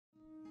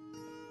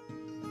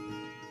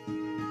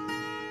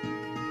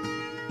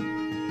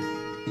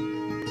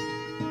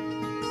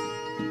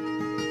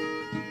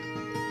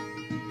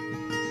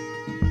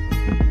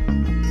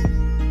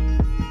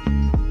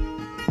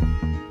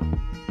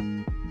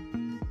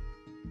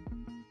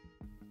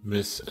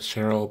Miss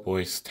Cheryl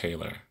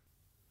Boyce-Taylor.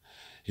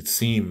 It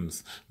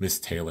seems, Miss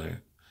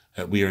Taylor,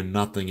 that we are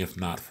nothing if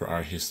not for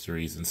our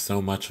histories, and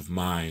so much of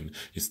mine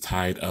is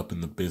tied up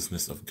in the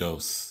business of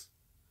ghosts.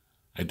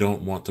 I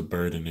don't want to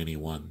burden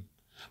anyone,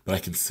 but I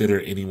consider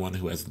anyone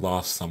who has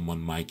lost someone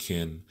my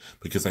kin,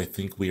 because I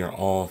think we are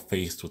all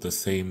faced with the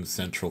same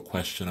central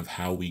question of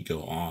how we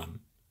go on,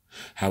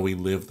 how we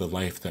live the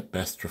life that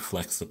best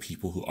reflects the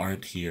people who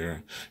aren't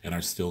here and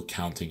are still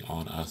counting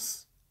on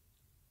us.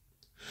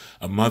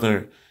 A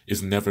mother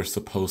is never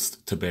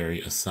supposed to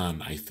bury a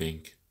son, I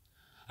think.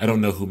 I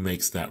don't know who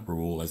makes that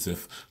rule, as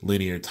if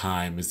linear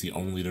time is the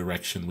only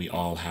direction we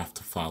all have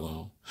to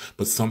follow,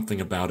 but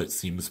something about it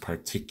seems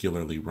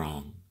particularly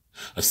wrong.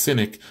 A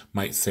cynic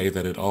might say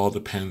that it all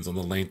depends on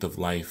the length of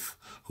life,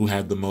 who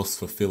had the most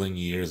fulfilling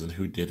years and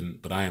who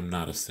didn't, but I am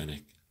not a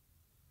cynic.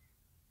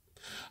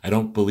 I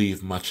don't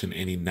believe much in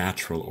any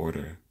natural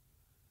order.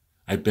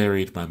 I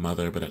buried my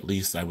mother, but at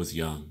least I was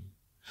young.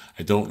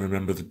 I don't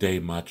remember the day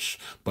much,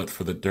 but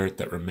for the dirt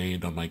that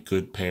remained on my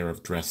good pair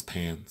of dress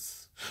pants.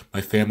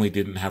 My family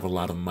didn't have a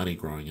lot of money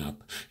growing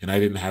up, and I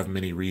didn't have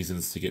many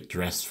reasons to get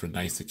dressed for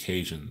nice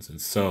occasions, and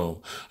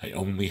so I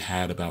only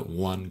had about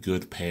one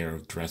good pair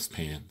of dress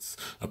pants,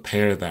 a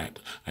pair that,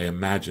 I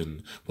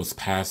imagine, was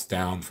passed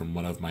down from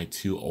one of my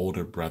two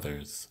older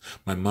brothers.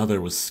 My mother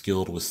was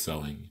skilled with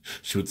sewing.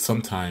 She would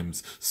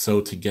sometimes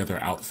sew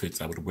together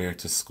outfits I would wear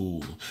to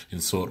school,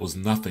 and so it was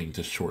nothing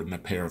to shorten a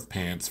pair of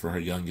pants for her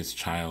youngest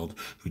child,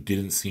 who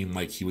didn't seem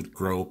like he would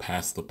grow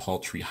past the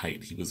paltry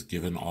height he was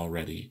given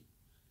already.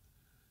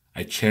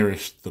 I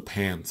cherished the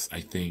pants,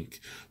 I think,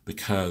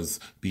 because,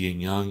 being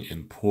young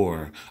and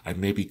poor, I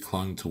maybe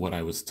clung to what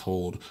I was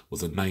told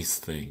was a nice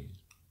thing.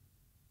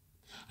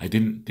 I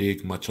didn't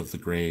dig much of the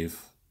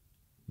grave.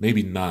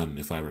 Maybe none,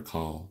 if I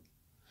recall.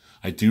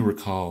 I do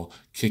recall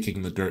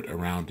kicking the dirt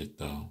around it,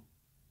 though.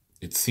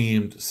 It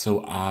seemed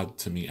so odd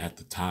to me at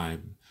the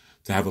time,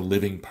 to have a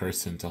living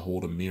person to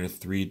hold a mere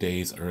 3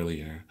 days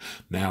earlier,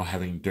 now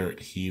having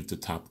dirt heaved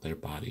atop their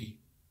body.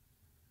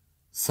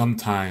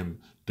 Sometime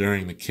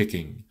during the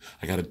kicking,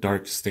 I got a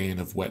dark stain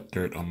of wet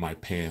dirt on my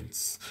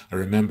pants. I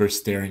remember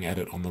staring at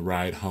it on the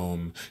ride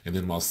home, and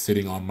then while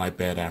sitting on my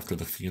bed after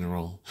the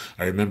funeral,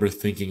 I remember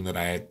thinking that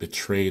I had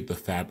betrayed the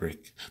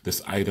fabric,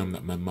 this item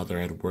that my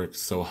mother had worked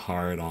so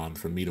hard on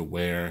for me to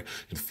wear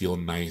and feel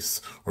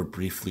nice or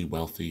briefly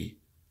wealthy.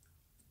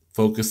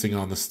 Focusing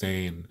on the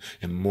stain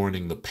and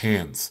mourning the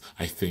pants,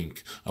 I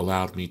think,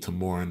 allowed me to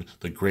mourn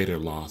the greater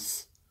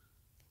loss.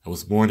 I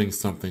was mourning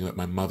something that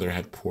my mother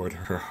had poured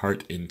her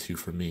heart into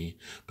for me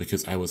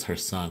because I was her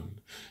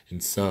son,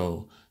 and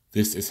so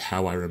this is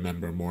how I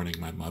remember mourning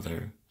my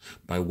mother,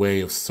 by way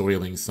of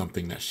soiling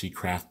something that she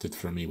crafted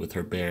for me with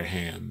her bare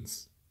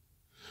hands.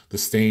 The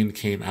stain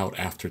came out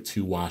after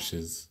 2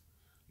 washes,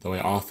 though I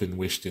often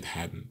wished it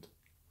hadn't.